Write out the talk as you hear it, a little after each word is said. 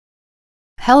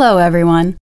Hello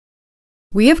everyone!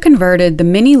 We have converted the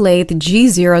mini lathe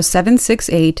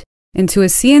G0768 into a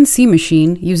CNC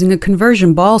machine using a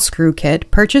conversion ball screw kit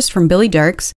purchased from Billy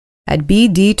Dirks at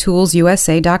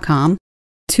bdtoolsusa.com,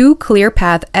 two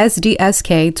ClearPath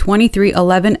SDSK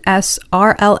 2311S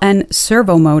RLN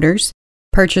servo motors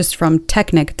purchased from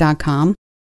technic.com,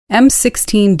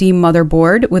 M16D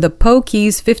motherboard with a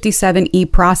PoKeys 57E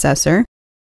processor,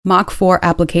 Mach 4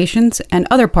 applications, and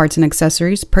other parts and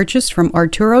accessories purchased from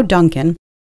Arturo Duncan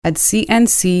at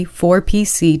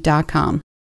cnc4pc.com.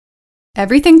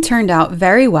 Everything turned out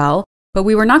very well, but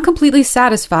we were not completely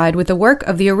satisfied with the work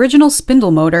of the original spindle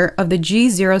motor of the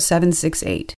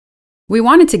G0768. We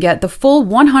wanted to get the full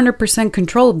 100%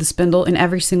 control of the spindle in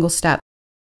every single step,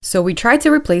 so we tried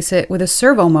to replace it with a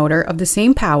servo motor of the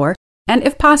same power and,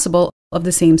 if possible, of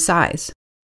the same size.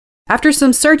 After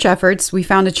some search efforts, we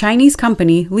found a Chinese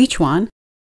company, Lichuan,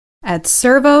 at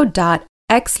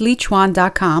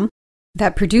servo.xlichuan.com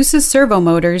that produces servo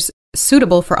motors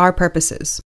suitable for our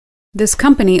purposes. This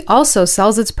company also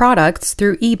sells its products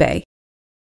through eBay.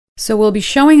 So we'll be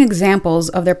showing examples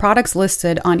of their products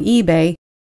listed on eBay,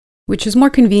 which is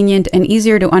more convenient and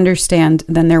easier to understand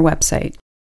than their website.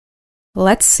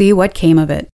 Let's see what came of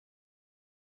it.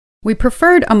 We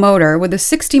preferred a motor with a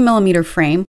 60mm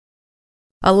frame,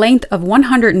 a length of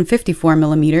 154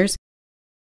 millimeters,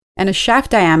 and a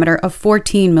shaft diameter of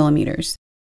 14 millimeters.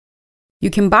 You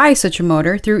can buy such a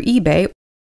motor through eBay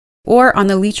or on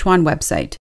the Lichuan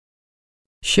website.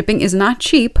 Shipping is not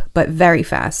cheap, but very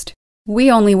fast. We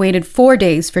only waited 4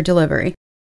 days for delivery.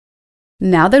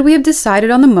 Now that we have decided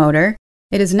on the motor,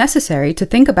 it is necessary to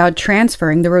think about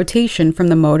transferring the rotation from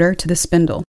the motor to the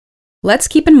spindle. Let's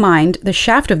keep in mind the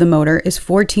shaft of the motor is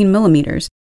 14 millimeters,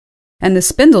 and the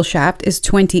spindle shaft is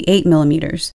 28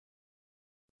 millimeters.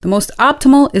 The most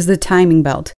optimal is the timing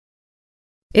belt.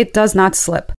 It does not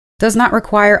slip, does not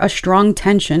require a strong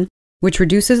tension, which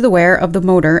reduces the wear of the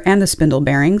motor and the spindle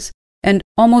bearings, and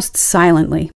almost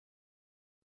silently.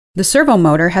 The servo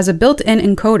motor has a built-in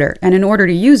encoder, and in order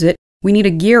to use it, we need a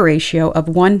gear ratio of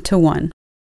 1:1.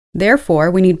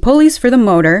 Therefore, we need pulleys for the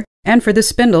motor and for the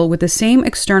spindle with the same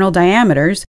external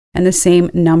diameters and the same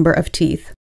number of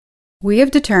teeth. We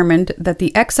have determined that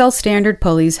the XL standard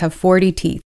pulleys have 40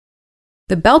 teeth.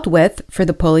 The belt width for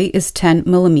the pulley is 10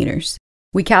 millimeters.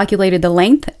 We calculated the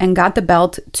length and got the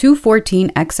belt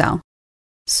 214 XL.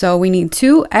 So we need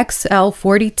two XL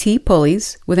 40T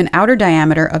pulleys with an outer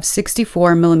diameter of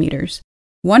 64 millimeters.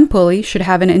 One pulley should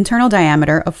have an internal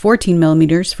diameter of 14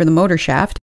 millimeters for the motor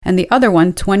shaft and the other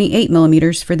one 28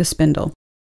 millimeters for the spindle.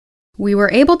 We were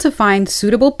able to find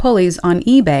suitable pulleys on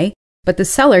eBay, but the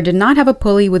seller did not have a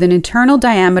pulley with an internal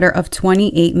diameter of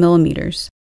 28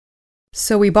 millimeters.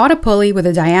 So we bought a pulley with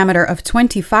a diameter of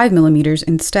 25 millimeters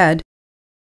instead,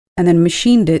 and then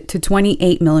machined it to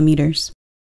 28 millimeters.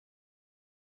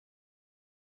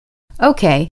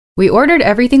 Okay, we ordered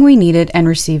everything we needed and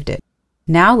received it.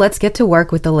 Now let's get to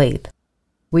work with the lathe.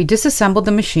 We disassembled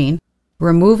the machine,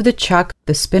 removed the chuck,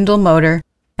 the spindle motor,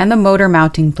 and the motor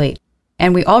mounting plate,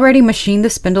 and we already machined the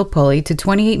spindle pulley to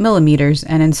 28 millimeters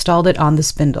and installed it on the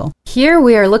spindle. Here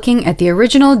we are looking at the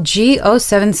original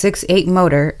G0768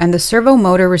 motor and the servo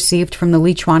motor received from the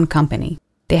Lichuan company.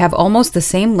 They have almost the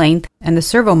same length, and the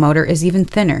servo motor is even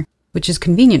thinner, which is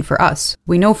convenient for us.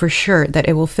 We know for sure that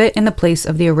it will fit in the place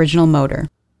of the original motor.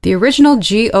 The original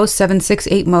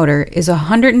G0768 motor is a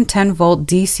 110-volt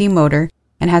DC motor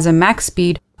and has a max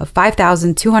speed of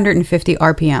 5,250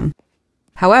 RPM.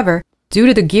 However, due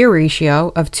to the gear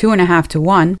ratio of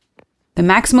 2.5:1, the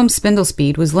maximum spindle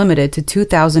speed was limited to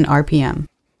 2,000 RPM.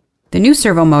 The new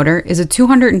servo motor is a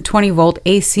 220-volt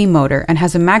AC motor and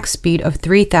has a max speed of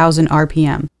 3,000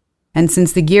 RPM. And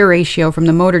since the gear ratio from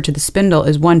the motor to the spindle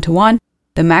is 1:1,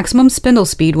 the maximum spindle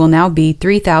speed will now be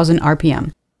 3,000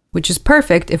 RPM, which is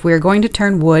perfect if we are going to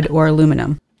turn wood or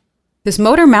aluminum. This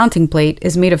motor mounting plate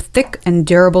is made of thick and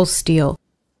durable steel.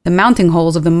 The mounting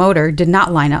holes of the motor did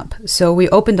not line up, so we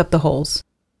opened up the holes,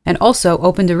 and also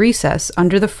opened a recess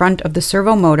under the front of the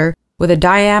servo motor with a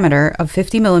diameter of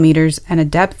 50 millimeters and a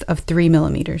depth of 3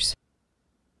 millimeters.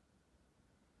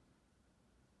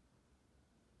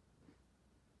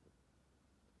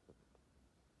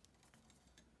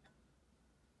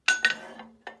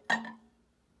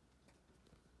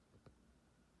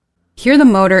 Here the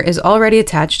motor is already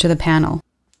attached to the panel.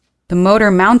 The motor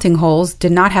mounting holes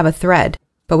did not have a thread,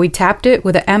 but we tapped it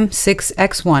with a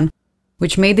M6X1,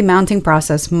 which made the mounting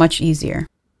process much easier.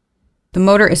 The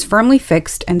motor is firmly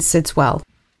fixed and sits well.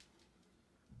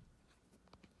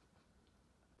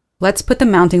 Let's put the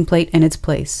mounting plate in its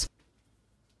place.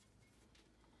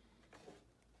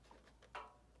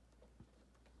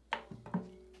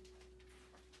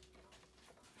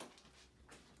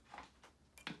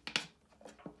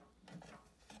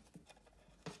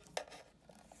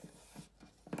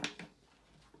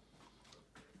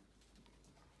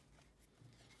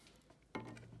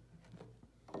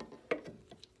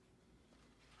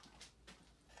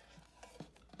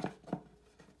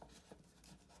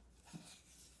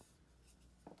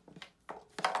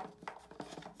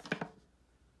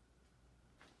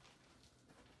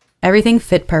 Everything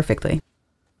fit perfectly.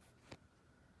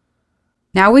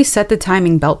 Now we set the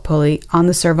timing belt pulley on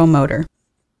the servo motor.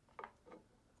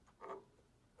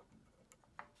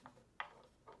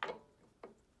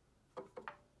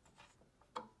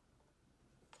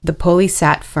 The pulley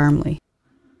sat firmly.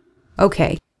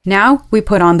 Okay, now we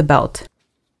put on the belt.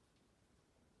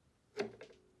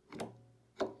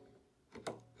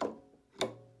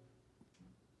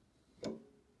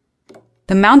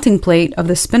 The mounting plate of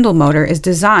the spindle motor is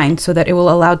designed so that it will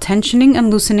allow tensioning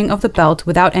and loosening of the belt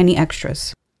without any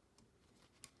extras.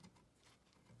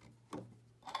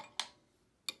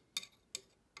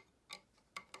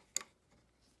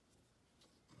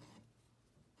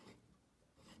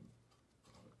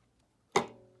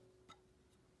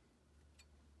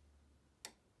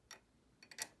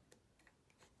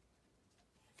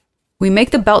 We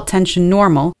make the belt tension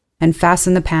normal and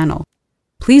fasten the panel.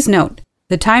 Please note,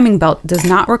 the timing belt does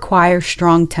not require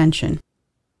strong tension.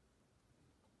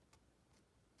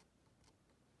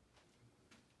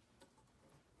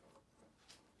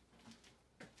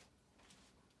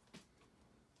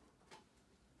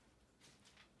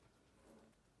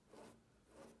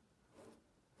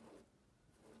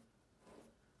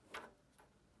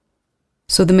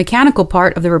 So the mechanical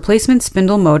part of the replacement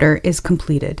spindle motor is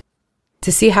completed.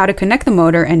 To see how to connect the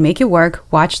motor and make it work,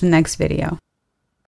 watch the next video.